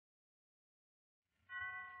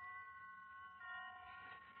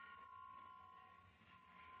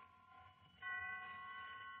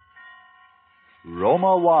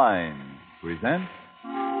Roma Wine presents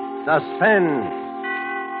Suspense.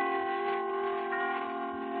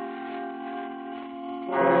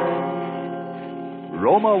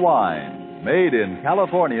 Roma Wine, made in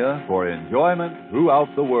California for enjoyment throughout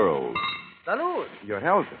the world. Salud. Your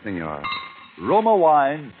health, senor. Roma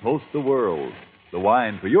Wines host the world. The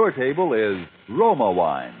wine for your table is Roma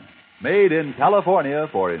Wine, made in California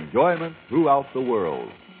for enjoyment throughout the world.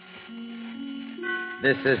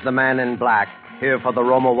 This is the man in black, here for the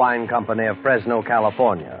Roma Wine Company of Fresno,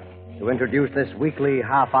 California, to introduce this weekly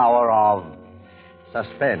half hour of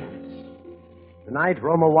Suspense. Tonight,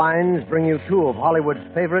 Roma Wines bring you two of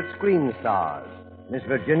Hollywood's favorite screen stars, Miss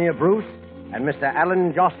Virginia Bruce and Mr.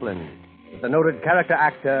 Alan Jocelyn, with the noted character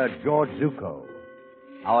actor George Zucco.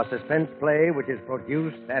 Our suspense play, which is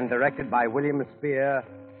produced and directed by William Spear,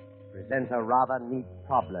 presents a rather neat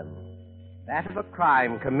problem. That of a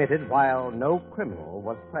crime committed while no criminal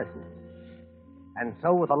was present. And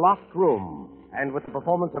so, with a locked room, and with the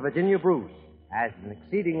performance of Virginia Bruce as an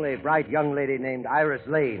exceedingly bright young lady named Iris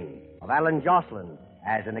Lane, of Alan Jocelyn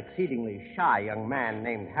as an exceedingly shy young man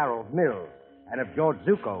named Harold Mills, and of George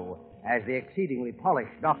Zucco as the exceedingly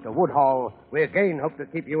polished Dr. Woodhall, we again hope to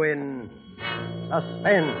keep you in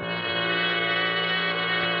suspense.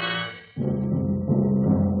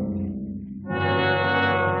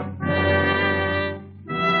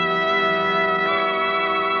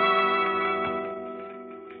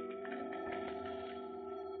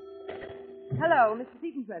 Hello, Mr.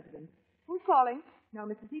 Seaton's residence. Who's calling? No,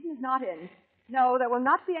 Mr. Seaton is not in. No, there will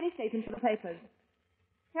not be any statement for the papers.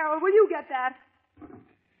 Harold, will you get that?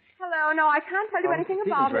 Hello, no, I can't tell you anything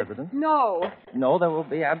about it. Residence? No. No, there will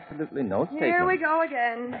be absolutely no statement. Here we go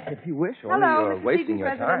again. If you wish, only Hello, you're Mr. wasting Seaton's your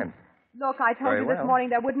residence. time. Look, I told Very you this well. morning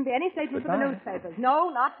there wouldn't be any statement for the Goodbye. newspapers. No,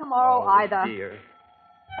 not tomorrow either. Dear.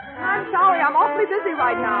 I'm sorry, I'm awfully busy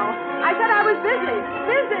right now. I said I was busy.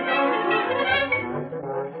 Busy.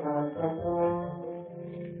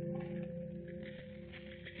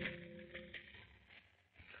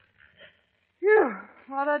 Phew,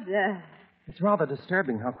 what a day. It's rather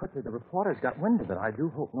disturbing how quickly the reporters got wind of it. I do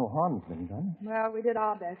hope no harm's been done. Well, we did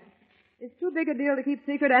our best. It's too big a deal to keep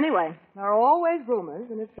secret anyway. There are always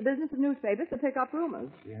rumors, and it's the business of newspapers to pick up rumors.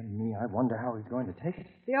 Dear me, I wonder how he's going to take it.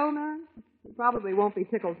 The old man? He probably won't be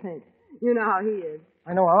tickled pink. You know how he is.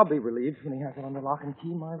 I know I'll be relieved when he has it under lock and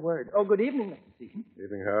key, my word. Oh, good evening, Mr. Seaton.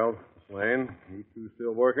 Evening, Harold. Miss Lane, you two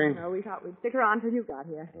still working? No, we thought we'd stick around till you got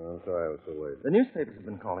here. Oh, sorry I was so late. The newspapers have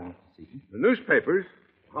been calling, Mr. Seaton. The newspapers?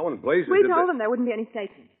 How in blazes We did told they... them there wouldn't be any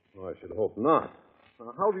statement. Oh, I should hope not.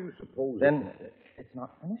 Now, how do you suppose... Then it's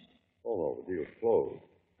not finished? Oh, no, the deal's closed.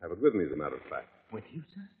 Have it with me, as a matter of fact. With you,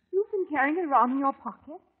 sir? You've been carrying it around in your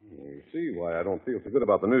pocket? You see why I don't feel so good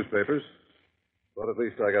about the newspapers. But at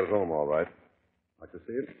least I got it home all right. Like to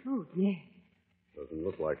see it? Oh, yes. Doesn't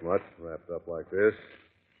look like much, wrapped up like this.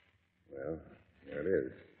 Well, there it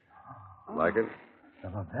is. Like it? The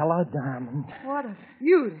Lavella diamond. What a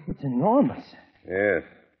beauty. It's enormous. Yes.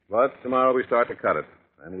 But tomorrow we start to cut it.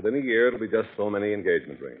 And within a year, it'll be just so many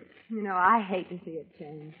engagement rings. You know, I hate to see it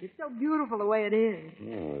change. It's so beautiful the way it is.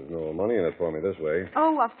 Oh, there's no money in it for me this way.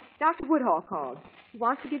 Oh, Dr. Woodhall called. He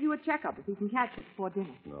wants to give you a checkup if he can catch it before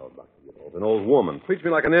dinner. No, Dr. Woodall's an old woman. Treats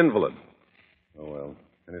me like an invalid. Oh, well.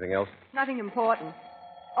 Anything else? Nothing important.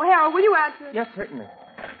 Oh, Harold, will you answer? Yes, certainly.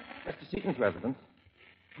 Mr. Seaton's residence.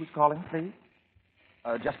 Who's calling, please?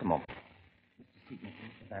 Just a moment. Mr. Seaton,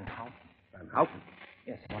 Mr. Van Houten. Van Houten?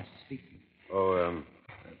 Yes, he wants to speak to you. Oh,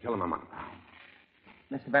 tell him I'm out.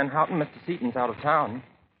 Mr. Van Houten, Mr. Seaton's out of town.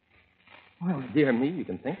 Well, dear me, you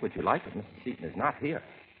can think what you like, but Mr. Seaton is not here.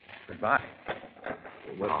 Goodbye.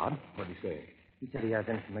 Odd. What'd he say? He said he has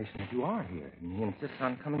information that you are here, and he insists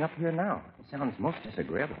on coming up here now. It sounds most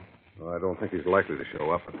disagreeable. Well, I don't think he's likely to show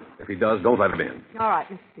up. If he does, don't let him in. All right,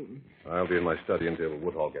 Mr. Seaton. I'll be in my study until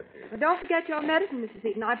Woodhall gets here. But don't forget your medicine, Mr.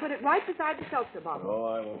 Seaton. I put it right beside the seltzer bottle. Oh,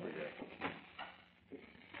 I won't forget.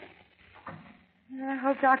 I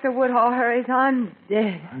hope Dr. Woodhall hurries. I'm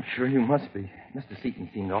dead. I'm sure you must be. Mr. Seaton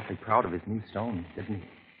seemed awfully proud of his new stone, didn't he?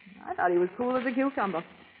 I thought he was cool as a cucumber.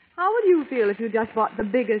 How would you feel if you just bought the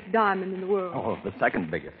biggest diamond in the world? Oh, the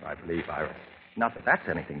second biggest, I believe, Iris. Not that that's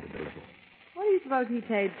anything to belittle. What do you suppose he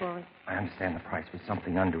paid for it? I understand the price was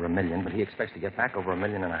something under $1 million, but he expects to get back over $1.5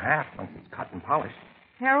 million once it's cut and polished.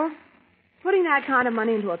 Harold, putting that kind of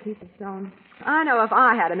money into a piece of stone. I know if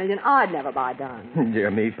I had $1 million, I'd never buy diamonds.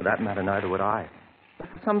 Dear me, for that matter, neither would I. But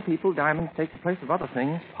for some people, diamonds take the place of other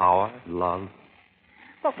things. Power, love.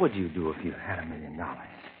 What would you do if you had $1 million?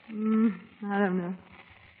 I don't know.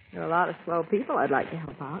 There are a lot of swell people I'd like to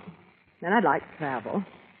help out. Then I'd like to travel.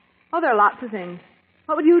 Oh, there are lots of things.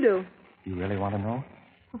 What would you do? You really want to know?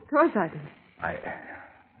 Of course I do.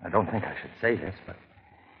 I don't think I should say this, but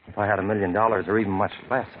if I had $1 million or even much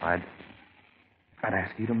less, I'd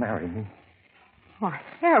ask you to marry me. Why,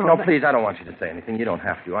 Harold... No, please, I don't want you to say anything. You don't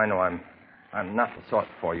have to. I know I'm not the sort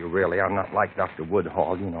for you, really. I'm not like Dr.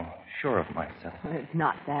 Woodhall, sure of myself. Well, it's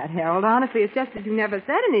not that, Harold. Honestly, it's just that you never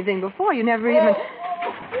said anything before. You never even...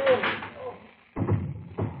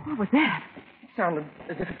 What was that? It sounded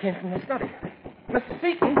as if it came from the study. Mr.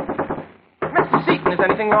 Seaton? Mr. Seaton, is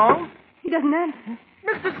anything wrong? He doesn't answer.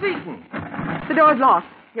 Mr. Seaton! The door's locked.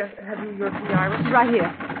 Yes, have you your key, Iris? He's right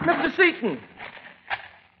here. Mr. Seaton!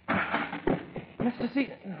 Mr.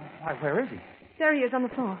 Seaton. Why, where is he? There he is on the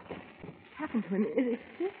floor. What happened to him? Is he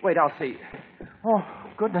sick? Wait, I'll see. Oh,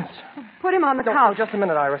 goodness. Put him on the No, couch. just a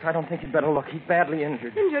minute, Iris. I don't think you'd better look. He's badly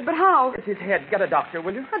injured. Injured, but how? It's his head. Get a doctor,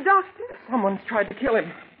 will you? A doctor? Someone's tried to kill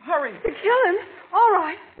him. Hurry. To kill him? All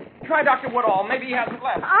right. Try Dr. Woodall. Maybe he hasn't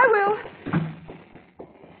left. I will.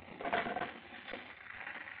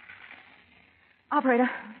 Operator,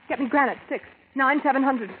 get me granite,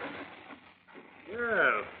 6-9-700.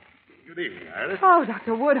 Well, good evening, Iris. Oh,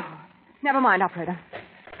 Dr. Woodhall. Never mind, operator.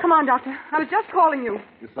 Come on, doctor. I was just calling you.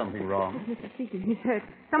 Is something wrong? Mr. Seaton, he's hurt.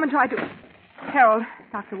 Someone tried to... Harold,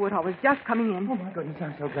 Dr. Woodhall was just coming in. Oh, my goodness,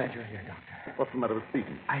 I'm so glad you're here, Doctor. What's the matter with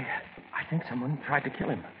Seaton? I think someone tried to kill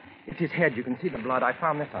him. It's his head. You can see the blood. I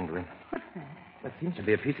found this under him. What's that? There seems to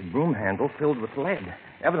be a piece of broom handle filled with lead.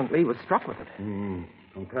 Evidently, he was struck with it.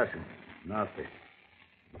 Concussion. Nasty.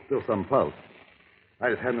 Still some pulse. I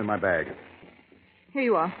just had him in my bag. Here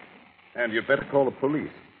you are. And you'd better call the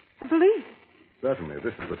police. The police? Certainly.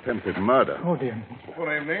 This is attempted murder. Oh, dear.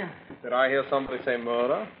 Good evening. Did I hear somebody say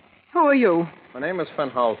murder? Who are you? My name is Van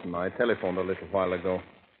Houten. I telephoned a little while ago.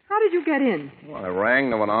 How did you get in? Well, I rang,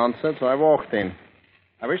 no one answered, so I walked in.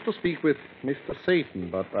 I wish to speak with Mr. Seaton,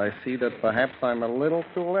 but I see that perhaps I'm a little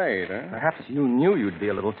too late, eh? Perhaps you knew you'd be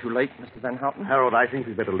a little too late, Mr. Van Houten. Harold, I think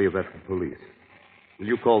we'd better leave that to the police. Will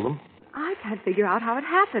you call them? I can't figure out how it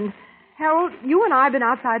happened. Harold, you and I have been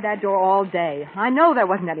outside that door all day. I know there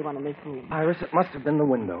wasn't anyone in this room. Iris, it must have been the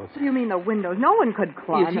windows. What do you mean the windows? No one could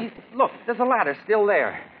climb. You see, look, there's a ladder still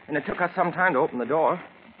there. And it took us some time to open the door.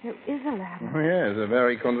 There is a ladder. Oh, yes, a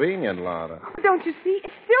very convenient ladder. Oh, don't you see?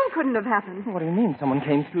 It still couldn't have happened. What do you mean? Someone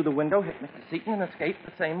came through the window, hit Mr. Seaton, and escaped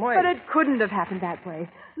the same way. But it couldn't have happened that way.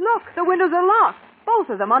 Look, the windows are locked. Both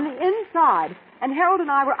of them on the inside. And Harold and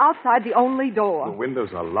I were outside the only door. The windows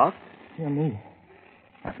are locked? Dear me.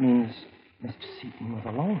 That means Mr. Seaton was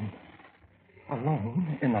alone.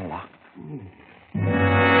 Alone in a locked room.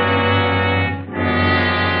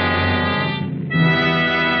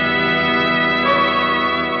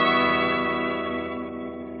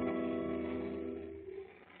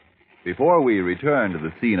 Before we return to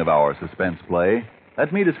the scene of our suspense play,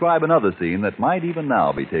 let me describe another scene that might even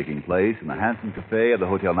now be taking place in the handsome cafe of the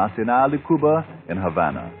Hotel Nacional de Cuba in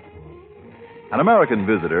Havana. An American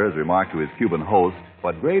visitor has remarked to his Cuban host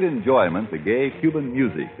what great enjoyment the gay Cuban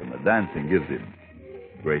music and the dancing gives him.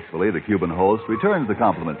 Gracefully, the Cuban host returns the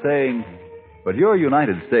compliment, saying, "But your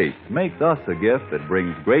United States makes us a gift that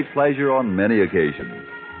brings great pleasure on many occasions.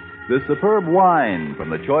 This superb wine from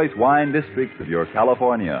the choice wine districts of your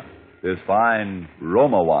California, this fine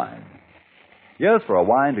Roma wine. Yes, for a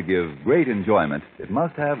wine to give great enjoyment, it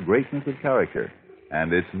must have greatness of character.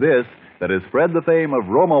 And it's this that has spread the fame of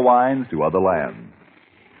Roma wines to other lands.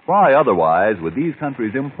 Why otherwise would these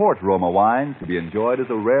countries import Roma wines to be enjoyed as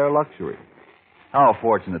a rare luxury? How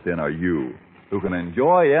fortunate, then, are you who can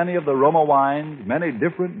enjoy any of the Roma wines, many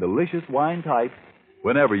different delicious wine types,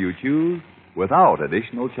 whenever you choose, without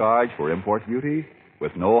additional charge for import duty,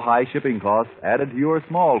 with no high shipping costs added to your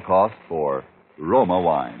small cost for Roma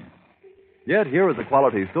wine. Yet here is a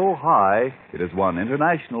quality so high it has won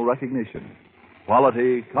international recognition.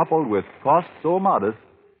 Quality coupled with cost so modest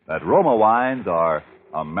that Roma wines are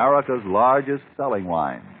America's largest selling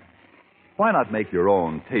wines. Why not make your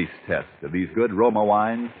own taste test of these good Roma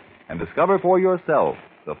wines and discover for yourself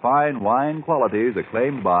the fine wine qualities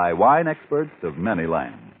acclaimed by wine experts of many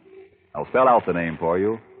lands? I'll spell out the name for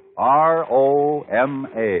you.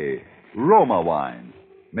 R-O-M-A, Roma wine,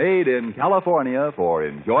 made in California for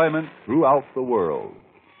enjoyment throughout the world.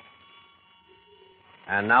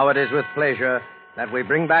 And now it is with pleasure that we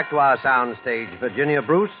bring back to our soundstage Virginia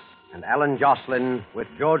Bruce and Alan Jocelyn with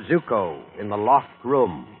George Zucco in The Locked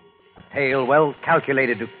Room. A tale well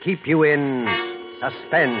calculated to keep you in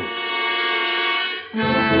suspense.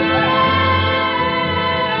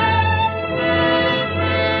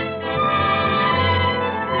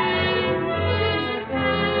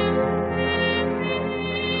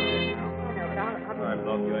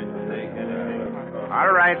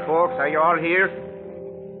 All right, folks, are you all here?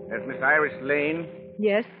 There's Miss Iris Lane,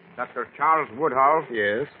 Yes? Dr. Charles Woodhull,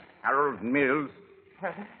 Yes? Harold Mills,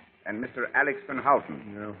 and Mr. Alex Van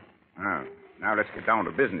Houten. No. Now let's get down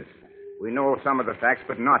to business. We know some of the facts,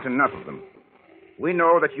 but not enough of them. We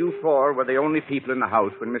know that you four were the only people in the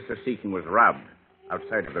house when Mr. Seaton was robbed,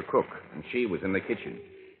 outside of the cook, and she was in the kitchen.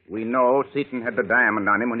 We know Seaton had the diamond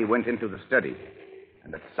on him when he went into the study,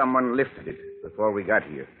 and that someone lifted it before we got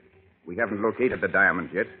here. We haven't located the diamond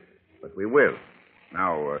yet, but we will.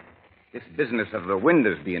 Now, this business of the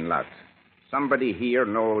windows being locked, somebody here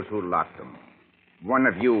knows who locked them. One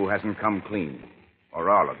of you hasn't come clean, or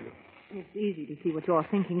all of you. It's easy to see what you're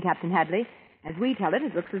thinking, Captain Hadley. As we tell it,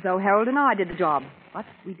 it looks as though Harold and I did the job. But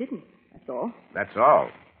we didn't, that's all. That's all.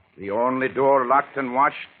 The only door locked and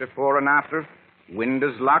watched before and after,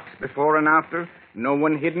 windows locked before and after, no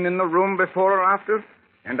one hidden in the room before or after,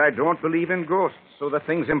 and I don't believe in ghosts, so the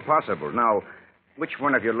thing's impossible. Now, which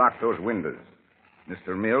one of you locked those windows?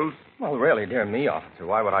 Mr. Mills? Well, really, dear me, officer,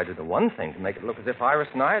 why would I do the one thing to make it look as if Iris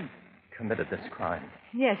and I had committed this crime?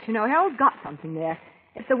 Yes, Harold's got something there.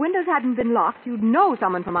 If the windows hadn't been locked, you'd know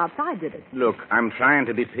someone from outside did it. Look, I'm trying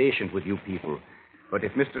to be patient with you people. But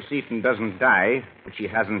if Mr. Seaton doesn't die, which he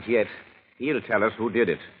hasn't yet, he'll tell us who did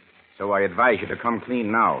it. So I advise you to come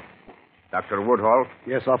clean now. Dr. Woodhull?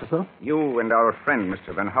 Yes, officer? You and our friend,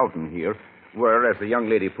 Mr. Van Houten here, were, as the young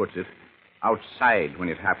lady puts it, outside when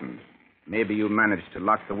it happened. Maybe you managed to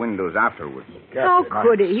lock the windows afterwards. How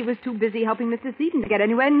could he? He was too busy helping Mr. Seaton to get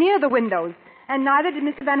anywhere near the windows. And neither did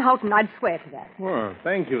Mr. Van Houten, I'd swear to that. Well,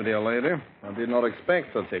 thank you, dear lady. I did not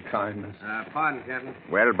expect such a kindness. Pardon, Captain.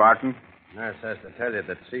 Well, Barton? Nurse has to tell you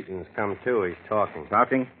that Seaton's come to. He's talking.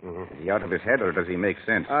 Talking? Mm-hmm. Is he out of his head, or does he make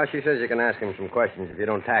sense? She says you can ask him some questions if you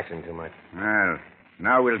don't tax him too much. Well,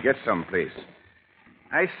 now we'll get someplace.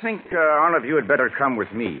 I think all of you had better come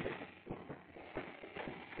with me.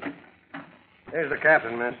 There's the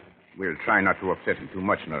captain, miss. We'll try not to upset him too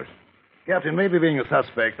much, nurse. Captain, maybe being a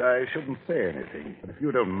suspect, I shouldn't say anything. But if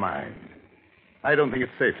you don't mind, I don't think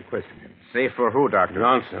it's safe to question him. Safe for who, Doctor?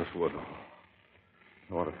 Nonsense, Woodhull.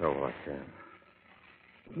 I want to tell what I can.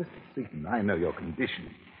 Mr. Seaton, I know your condition.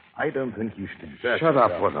 I don't think you should exert Shut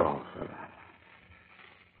yourself. up, Woodhull. Shut up.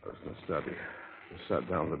 I was in the study. Just sat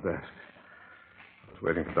down at the desk. I was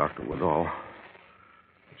waiting for Dr. Woodhull.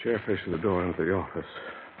 The chair facing the door into the office.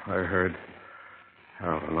 I heard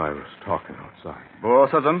Harold and Iris talking outside.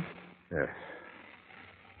 Both of them? Yes.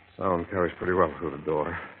 Sound carries pretty well through the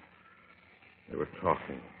door. They were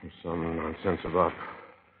talking. Some nonsense about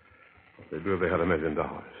what they do if they had $1 million.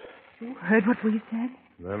 You heard what we said?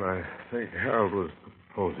 Then I think Harold was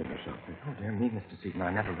proposing or something. Oh, dear me, Mr. Seaton,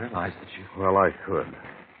 I never realized that you... Well, I could.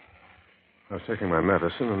 I was taking my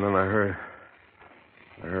medicine, and then I heard,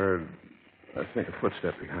 I think, a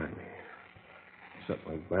footstep behind me. I set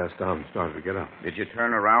my glass down and started to get up. Did you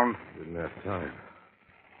turn around? Didn't have time.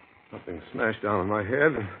 Something smashed down on my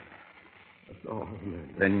head, and that's all.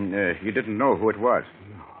 Then you didn't know who it was?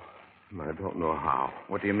 No. And I don't know how.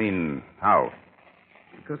 What do you mean, how?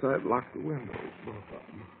 Because I had locked the windows, both of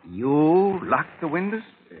them. You locked the windows?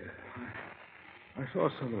 Yeah. I saw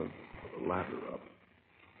someone put a ladder up.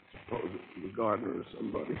 Suppose it was the gardener or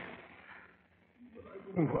somebody. But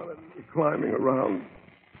I didn't want to be climbing around,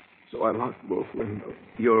 so I locked both windows.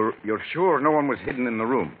 You're sure no one was hidden in the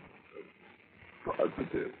room?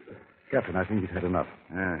 Positive. Captain, I think you've had enough.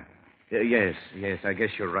 Yes, I guess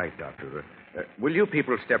you're right, Doctor. Will you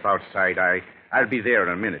people step outside? I'll be there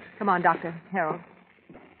in a minute. Come on, Doctor. Harold.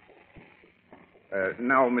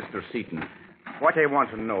 Now, Mr. Seaton, what I want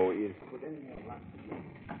to know is...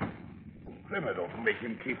 Criminal, make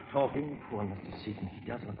him keep talking. Poor Mr. Seaton, he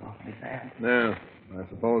does look awfully bad. No, I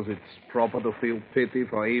suppose it's proper to feel pity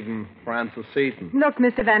for even Francis Seaton. Look,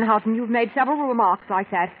 Mr. Van Houten, you've made several remarks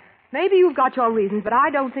like that. Maybe you've got your reasons, but I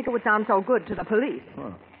don't think it would sound so good to the police.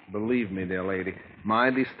 Well, believe me, dear lady, my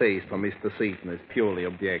distaste for Mr. Seaton is purely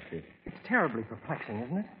objective. It's terribly perplexing,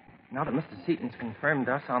 isn't it? Now that Mr. Seaton's confirmed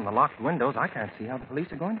us on the locked windows, I can't see how the police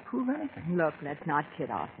are going to prove anything. Look, let's not kid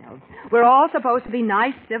ourselves. We're all supposed to be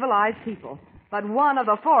nice, civilized people. But one of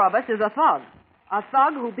the four of us is a thug. A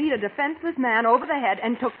thug who beat a defenseless man over the head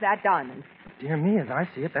and took that diamond. Dear me, as I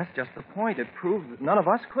see it, that's just the point. It proves that none of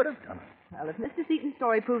us could have done it. Well, if Mr. Seaton's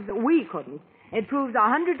story proves that we couldn't, it proves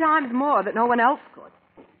 100 times more that no one else could.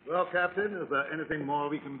 Well, Captain, is there anything more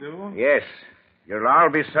we can do? Yes. You'll all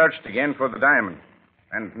be searched again for the diamond.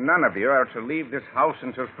 And none of you are to leave this house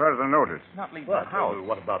until further notice. Not leave Well, the house.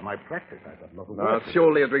 what about my practice? I've got a lot of work.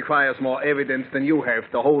 Surely it requires more evidence than you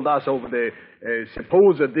have to hold us over the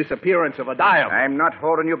supposed disappearance of a diamond. I'm not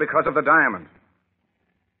holding you because of the diamond.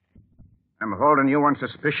 I'm holding you on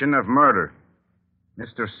suspicion of murder.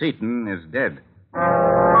 Mr. Seaton is dead.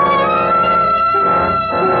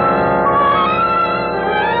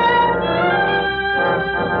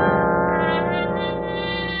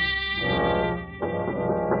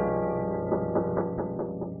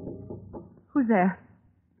 there?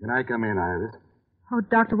 Can I come in, Iris? Oh,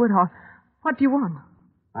 Dr. Woodhall, what do you want?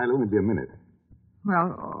 I'll only be a minute.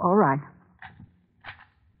 Well, all right.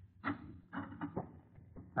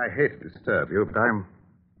 I hate to disturb you, but I'm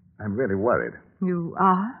really worried. You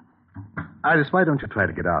are? Iris, why don't you try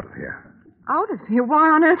to get out of here? Out of here? Why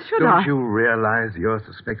on earth should I? Don't you realize you're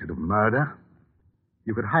suspected of murder?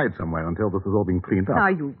 You could hide somewhere until this has all been cleaned up.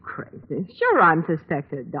 Are you crazy? Sure, I'm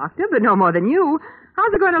suspected, Doctor, but no more than you.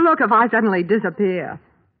 How's it going to look if I suddenly disappear?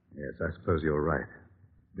 Yes, I suppose you're right.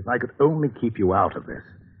 If I could only keep you out of this.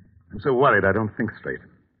 I'm so worried I don't think straight.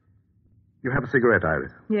 You have a cigarette,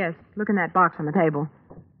 Iris? Yes, look in that box on the table.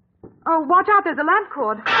 Oh, watch out, there's a lamp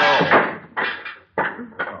cord. Oh,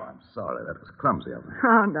 I'm sorry. That was clumsy of me.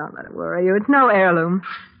 Oh, don't let it worry you. It's no heirloom.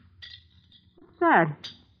 What's that?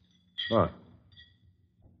 What?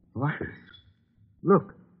 Oh, Iris,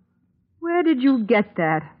 look. Where did you get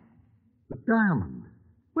that? The diamond.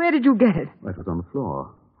 Where did you get it? Well, it was on the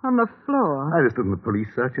floor. On the floor. Iris, didn't the police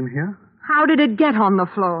search in here? How did it get on the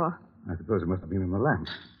floor? I suppose it must have been in the lamp.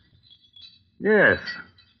 Yes.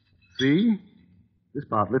 See? This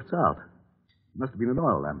part lifts out. It must have been an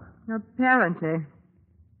oil lamp. Apparently.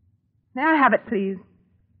 May I have it, please?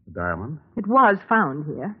 The diamond? It was found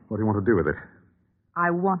here. What do you want to do with it? I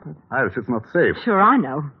want it. Iris, it's not safe. Sure, I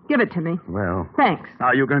know. Give it to me. Well. Thanks.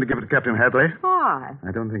 Are you going to give it to Captain Hadley? Why?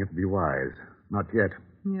 I don't think it would be wise. Not yet.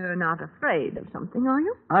 You're not afraid of something, are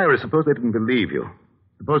you? Iris, suppose they didn't believe you.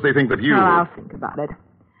 Suppose they think that you... Well, I'll think about it.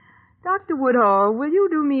 Dr. Woodhall, will you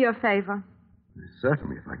do me a favor?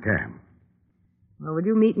 Certainly, if I can. Well, will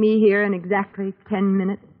you meet me here in exactly 10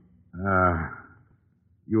 minutes?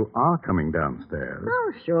 You are coming downstairs.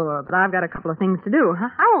 Oh, sure, but I've got a couple of things to do.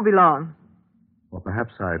 I won't be long. Well,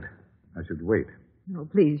 perhaps I should wait. Oh,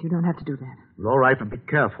 please, you don't have to do that. Well, all right, but be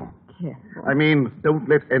careful. Careful. I mean, don't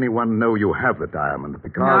let anyone know you have the diamond,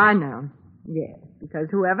 because... No, I know. Yes, because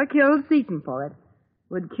whoever killed Seaton for it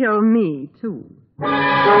would kill me, too. I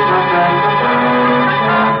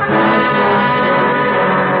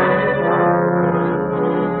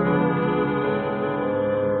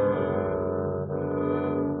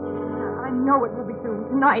know it will be soon.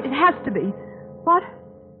 Tonight. It has to be. What?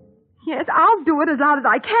 Yes, I'll do it as loud as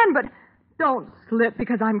I can, but don't slip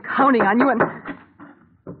because I'm counting on you and...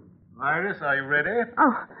 Iris, are you ready?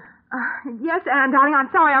 Oh, yes, Anne, darling, I'm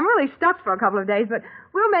sorry. I'm really stuck for a couple of days, but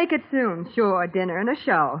we'll make it soon. Sure, dinner and a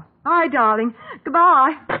show. All right, darling.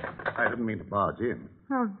 Goodbye. I didn't mean to barge in.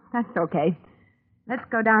 Oh, that's okay. Let's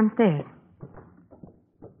go downstairs.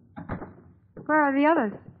 Where are the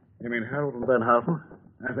others? You mean Harold and Van Houten?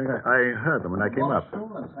 I think I heard them when I came up.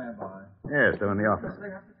 Yes, they're in the office.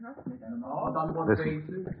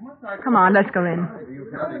 Listen. Come on, let's go in.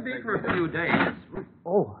 It'll only be for a few days.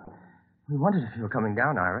 Oh, we wondered if you were coming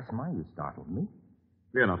down, Iris. My, you startled me.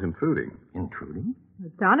 We're not intruding. Intruding?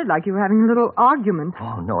 It sounded like you were having a little argument.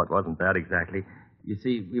 Oh, no, it wasn't that exactly. You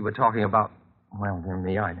see, we were talking about... Well, dear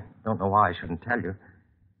me, I don't know why I shouldn't tell you.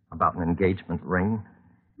 About an engagement ring.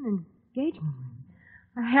 An engagement ring?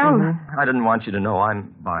 Harold. Mm-hmm. I didn't want you to know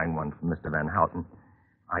I'm buying one from Mr. Van Houten.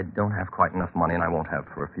 I don't have quite enough money, and I won't have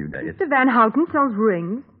for a few days. Mr. Van Houten sells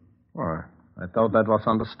rings. Well, I thought that was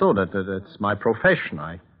understood. It's my profession.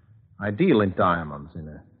 I deal in diamonds in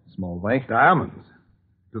a small way. Diamonds?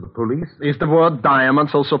 To the police? Is the word diamond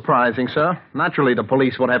so surprising, sir? Naturally, the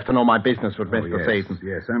police would have to know my business with Mr. Yes, Seaton.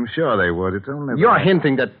 yes, I'm sure they would. It's only... You're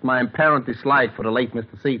hinting that my apparent dislike for the late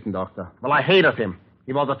Mr. Seaton, Doctor. Well, I hated him.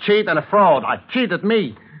 He was a cheat and a fraud. I cheated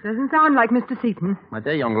me. Doesn't sound like Mr. Seaton. My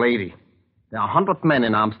dear young lady, there are 100 men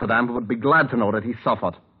in Amsterdam who would be glad to know that he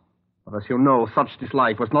suffered. But as you know, such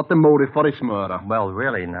dislike was not the motive for his murder. Well,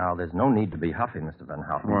 really, now, there's no need to be huffy, Mr. Van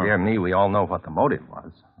Houten. Well. Dear me, we all know what the motive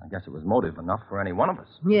was. I guess it was motive enough for any one of us.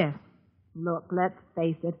 Yes. Look, let's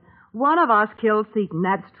face it. One of us killed Seaton,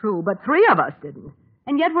 that's true, but 3 of us didn't.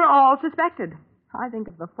 And yet we're all suspected. I think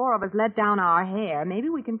if the 4 of us let down our hair, maybe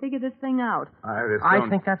we can figure this thing out. Iris, I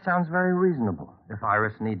think that sounds very reasonable. If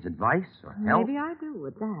Iris needs advice or help... Maybe I do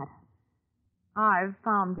at that. I've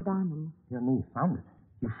found the diamond. Dear me, found it.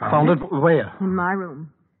 You Found it where? In my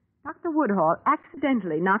room. Dr. Woodhall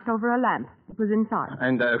accidentally knocked over a lamp. It was inside.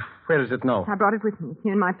 And where is it now? I brought it with me. It's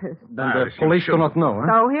here in my purse. Then Iris, the police you do not know, huh?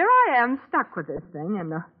 So here I am, stuck with this thing,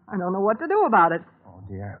 and I don't know what to do about it. Oh,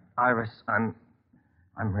 dear. Iris, I'm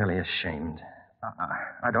really ashamed.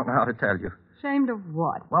 I don't know how to tell you. Ashamed of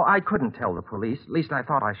what? Well, I couldn't tell the police. At least I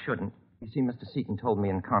thought I shouldn't. You see, Mr. Seaton told me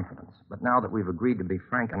in confidence. But now that we've agreed to be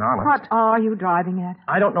frank and honest... What are you driving at?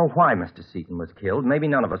 I don't know why Mr. Seaton was killed. Maybe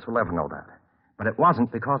none of us will ever know that. But it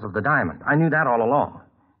wasn't because of the diamond. I knew that all along.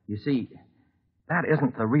 You see, that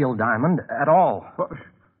isn't the real diamond at all. What?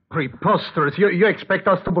 Preposterous. You expect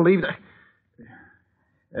us to believe that...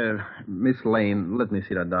 Miss Lane, let me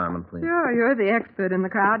see that diamond, please. Sure, you're the expert in the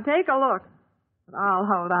crowd. Take a look. But I'll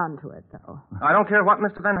hold on to it, though. I don't care what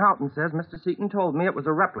Mr. Van Houten says. Mr. Seaton told me it was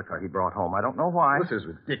a replica he brought home. I don't know why. This is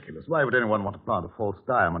ridiculous. Why would anyone want to plant a false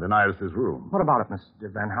diamond in Iris's room? What about it,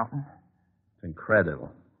 Mr. Van Houten? It's incredible.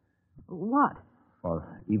 What? Well,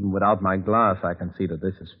 even without my glass, I can see that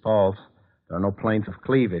this is false. There are no planes of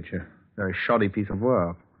cleavage. A very shoddy piece of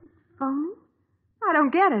work. Phony? I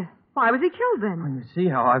don't get it. Why was he killed then? Well, you see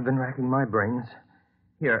how I've been racking my brains.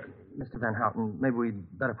 Here, Mr. Van Houten, maybe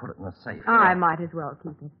we'd better put it in the safe. I might as well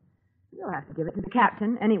keep it. You'll have to give it to the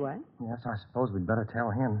captain anyway. Yes, I suppose we'd better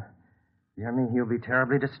tell him. Dear me, he'll be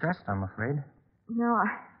terribly distressed, I'm afraid. No, I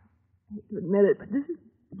hate to admit it, but this is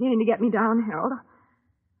beginning to get me down, Harold.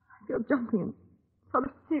 I feel jumpy and sort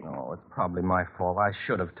of sick. Oh, it's probably my fault. I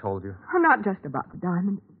should have told you. Oh, not just about the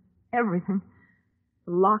diamond. Everything.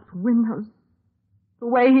 The locked windows. The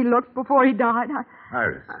way he looked before he died.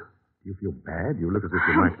 Iris, do you feel bad? You look as if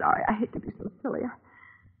you I'm might... sorry. I hate to be so silly.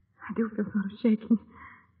 I do feel sort of shaky.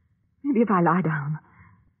 Maybe if I lie down.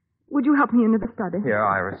 Would you help me into the study? Here,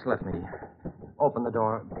 Iris, let me open the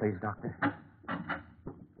door, please, Doctor.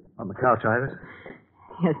 On the couch, Iris?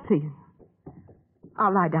 Yes, please.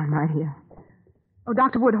 I'll lie down right here. Oh,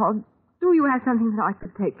 Dr. Woodhall, do you have something that I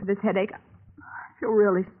could take for this headache? I feel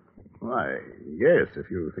really sick. Why, yes, if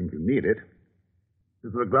you think you need it.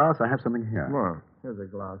 Is there a glass? I have something here. Well, here's a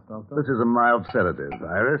glass, Doctor. This is a mild sedative,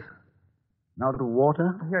 Iris. Now a little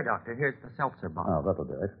water? Here, Doctor. Here's the seltzer bottle. Oh, that'll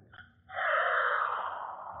do it.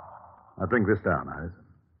 Now drink this down, Iris.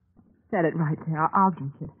 Set it right there. I'll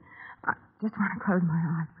drink it. I just want to close my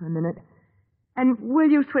eyes for a minute. And will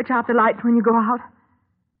you switch out the lights when you go out?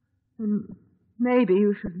 And maybe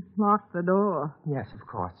you should lock the door. Yes, of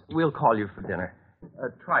course. We'll call you for dinner.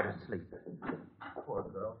 Try to sleep. Poor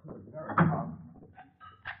girl. She was very calm.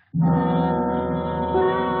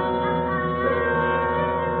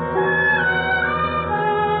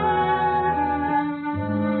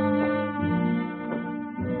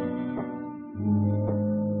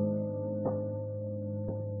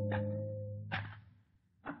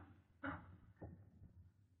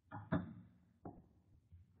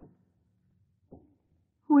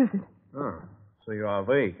 Who is it? Oh, so you are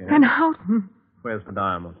awake, eh? Van Houten. Where's the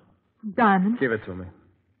diamond? Diamond. Give it to me.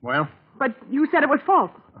 Well, But you said it was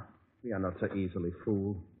false. we are not so easily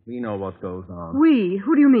fooled. We know what goes on. We?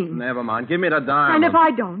 Who do you mean? Never mind. Give me the diamond. And if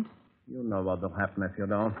I don't? You know what will happen if you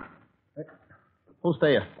don't. Hey, who's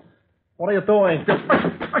there? What are you doing? Van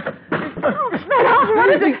Houten, what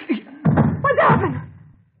is it? What's happened?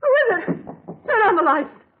 Who is it? Turn on the lights.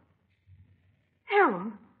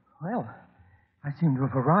 Harold. Well, I seem to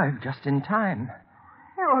have arrived just in time.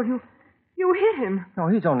 Harold, you hit him. No,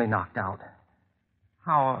 he's only knocked out.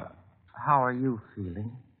 How are you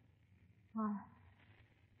feeling?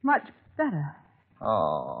 Much better.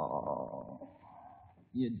 Oh,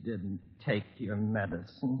 you didn't take your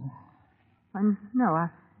medicine. No,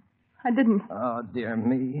 I didn't. Oh, dear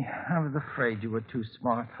me. I was afraid you were too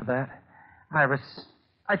smart for that. Iris,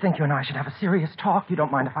 I think you and I should have a serious talk. You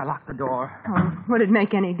don't mind if I lock the door? Oh, would it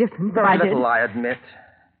make any difference if Very I did? little, I admit.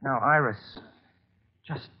 Now, Iris,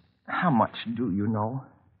 just how much do you know?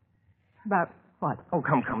 About what? Oh,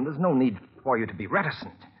 come. There's no need for you to be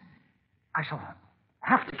reticent. I shall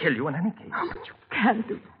have to kill you in any case. Oh, but you can't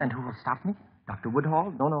do that. And who will stop me? Dr.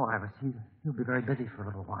 Woodhall? No, Iris. He'll be very busy for a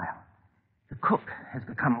little while. The cook has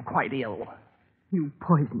become quite ill. You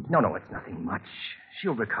poisoned her. No, it's nothing much.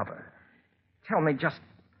 She'll recover. Tell me just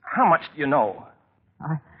how much do you know?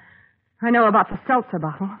 I know about the seltzer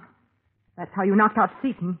bottle. That's how you knocked out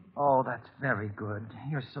Seaton. Oh, that's very good.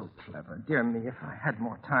 You're so clever. Dear me, if I had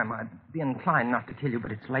more time, I'd be inclined not to kill you,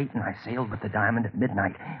 but it's late and I sailed with the Diamond at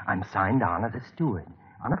midnight. I'm signed on as a steward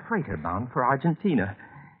on a freighter bound for Argentina.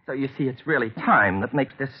 So you see, it's really time that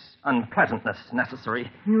makes this unpleasantness necessary.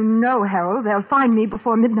 You know, Harold, they'll find me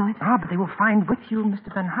before midnight. Ah, but they will find with you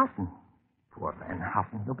Mr. Van Houten. Poor Van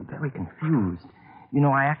Houten. He'll be very confused. You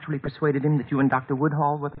know, I actually persuaded him that you and Dr.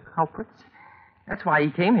 Woodhall were the culprits. That's why he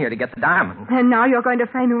came here to get the diamond. And now you're going to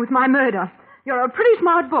frame me with my murder. You're a pretty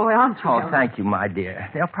smart boy, aren't you? Oh, Harold? thank you, my dear.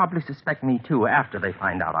 They'll probably suspect me, too, after they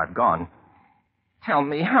find out I've gone. Tell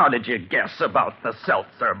me, how did you guess about the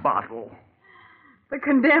seltzer bottle? The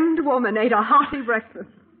condemned woman ate a hearty breakfast.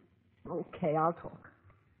 Okay, I'll talk.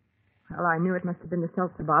 Well, I knew it must have been the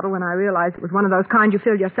seltzer bottle when I realized it was one of those kind you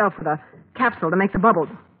fill yourself with a capsule to make the bubbles.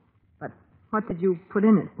 But what did you put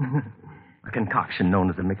in it? A concoction known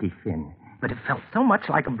as a Mickey Finn. But it felt so much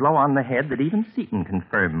like a blow on the head that even Seaton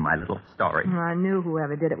confirmed my little story. I knew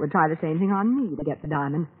whoever did it would try the same thing on me to get the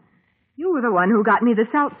diamond. You were the one who got me the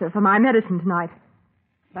seltzer for my medicine tonight.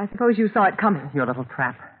 I suppose you saw it coming. Your little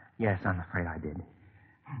trap? Yes, I'm afraid I did.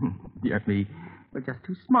 Dear me, we're just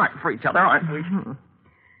too smart for each other, aren't we?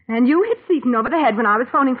 And you hit Seaton over the head when I was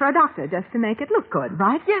phoning for a doctor, just to make it look good,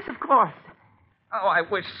 right? Yes, of course. Oh, I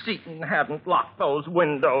wish Seaton hadn't locked those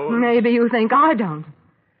windows. Maybe you think I don't.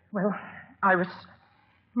 Well, Iris.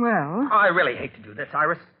 Well? I really hate to do this,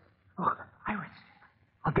 Iris. Look, Iris,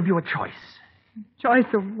 I'll give you a choice. Choice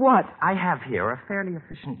of what? I have here a fairly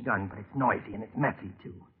efficient gun, but it's noisy and it's messy,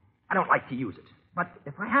 too. I don't like to use it. But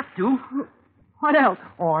if I have to... What else?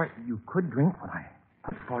 Or you could drink what I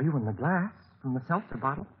put for you in the glass from the seltzer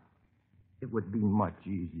bottle. It would be much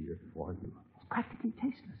easier for you. It's practically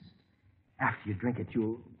tasteless. After you drink it,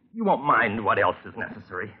 you won't mind what else is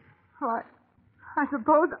necessary. What? I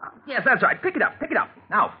suppose... Yes, that's right. Pick it up.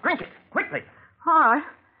 Now, drink it. Quickly. All right.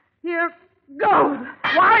 Here goes.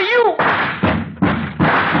 Why, you...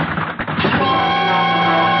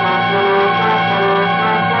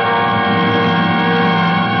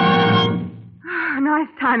 Nice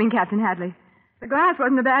timing, Captain Hadley. The glass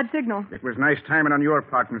wasn't a bad signal. It was nice timing on your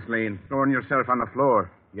part, Miss Lane, throwing yourself on the floor.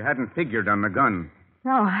 You hadn't figured on the gun.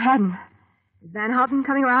 No, I hadn't. Is Van Houten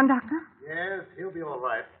coming around, Doctor? Yes, he'll be all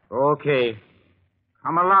right. Okay.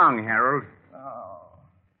 Come along, Harold. Oh,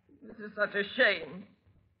 this is such a shame.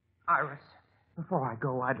 Iris, before I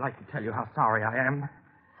go, I'd like to tell you how sorry I am.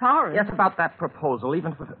 Sorry? Yes, about that proposal.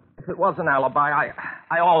 Even if it was an alibi,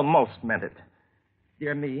 I almost meant it.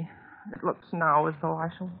 Dear me, it looks now as though I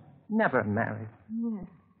shall never marry. Yes.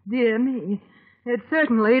 Dear me. It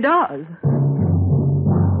certainly does.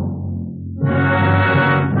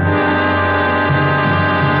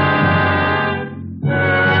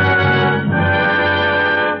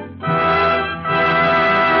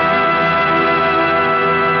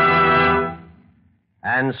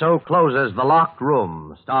 And so closes The Locked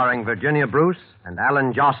Room, starring Virginia Bruce and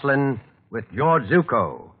Alan Jocelyn with George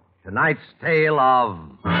Zucco. Tonight's tale of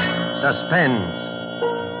Suspense.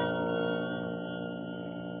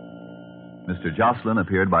 Mr. Jocelyn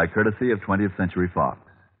appeared by courtesy of 20th Century Fox.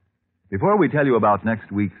 Before we tell you about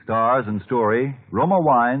next week's stars and story, Roma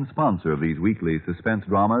Wine, sponsor of these weekly suspense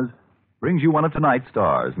dramas, brings you one of tonight's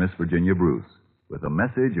stars, Miss Virginia Bruce, with a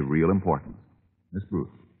message of real importance. Miss Bruce.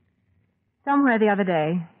 Somewhere the other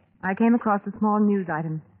day, I came across a small news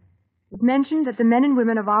item. It mentioned that the men and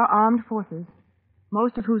women of our armed forces,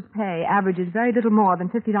 most of whose pay averages very little more than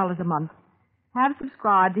 $50 a month, have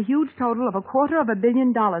subscribed a huge total of $250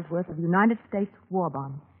 million worth of United States war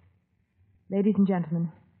bonds. Ladies and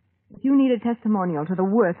gentlemen, if you need a testimonial to the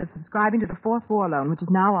worth of subscribing to the Fourth War Loan, which is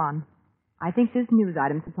now on, I think this news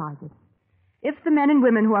item supplies it. If the men and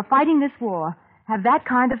women who are fighting this war have that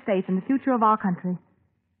kind of faith in the future of our country,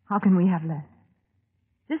 how can we have less?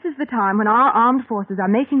 This is the time when our armed forces are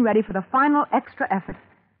making ready for the final extra effort,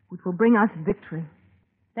 which will bring us victory.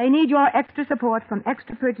 They need your extra support from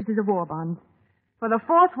extra purchases of war bonds. For the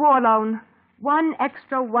Fourth War Loan, one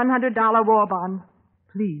extra $100 war bond,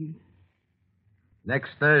 please.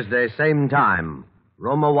 Next Thursday, same time,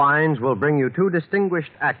 Roma Wines will bring you two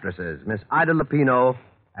distinguished actresses, Miss Ida Lupino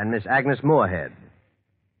and Miss Agnes Moorehead.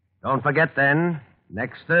 Don't forget then,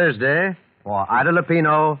 next Thursday, for Ida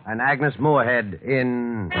Lupino and Agnes Moorehead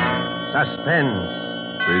in Suspense.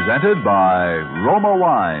 Presented by Roma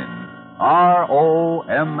Wine.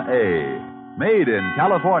 R-O-M-A. Made in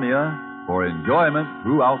California for enjoyment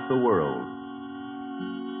throughout the world.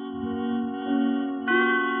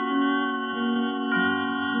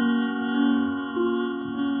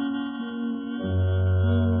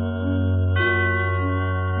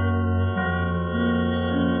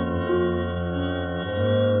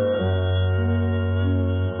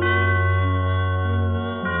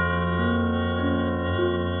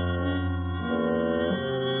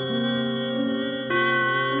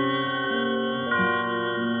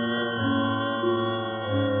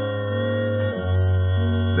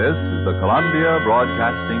 This is the Columbia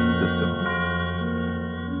Broadcasting System.